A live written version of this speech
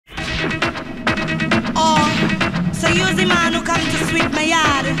use the man who come to sweep my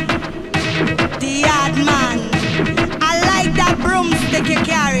yard. The yard man. I like that broomstick you're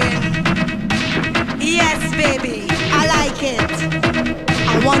carrying. Yes, baby, I like it.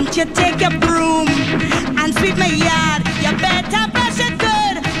 I want you to take your broom and sweep my yard. You better brush it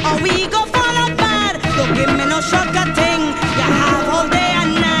good, or we go fall apart. Don't give me no shot.